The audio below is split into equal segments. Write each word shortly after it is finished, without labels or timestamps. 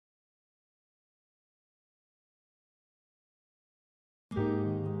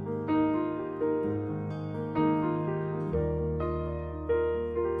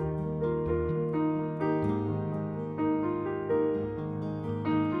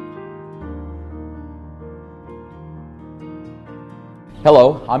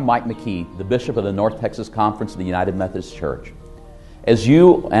Hello, I'm Mike McKee, the Bishop of the North Texas Conference of the United Methodist Church. As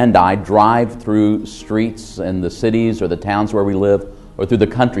you and I drive through streets in the cities or the towns where we live, or through the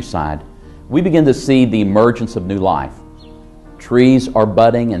countryside, we begin to see the emergence of new life. Trees are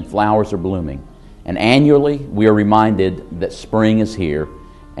budding and flowers are blooming, and annually we are reminded that spring is here,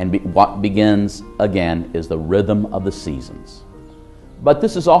 and what begins again is the rhythm of the seasons. But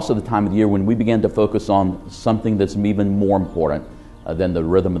this is also the time of the year when we begin to focus on something that's even more important than the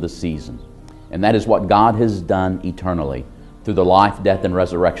rhythm of the season. And that is what God has done eternally through the life, death, and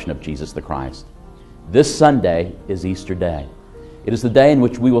resurrection of Jesus the Christ. This Sunday is Easter Day. It is the day in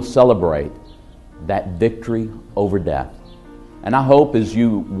which we will celebrate that victory over death. And I hope as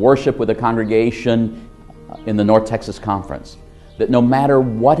you worship with a congregation in the North Texas Conference, that no matter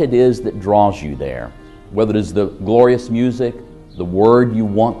what it is that draws you there, whether it is the glorious music, the word you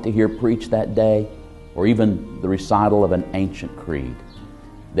want to hear preached that day, or even the recital of an ancient creed,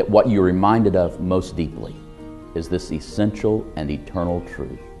 that what you're reminded of most deeply is this essential and eternal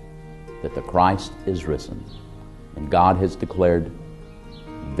truth, that the Christ is risen, and God has declared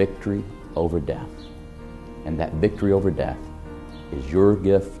victory over death. And that victory over death is your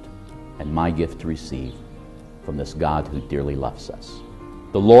gift and my gift to receive from this God who dearly loves us.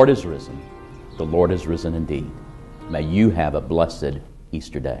 The Lord is risen. The Lord is risen indeed. May you have a blessed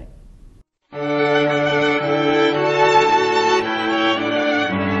Easter day.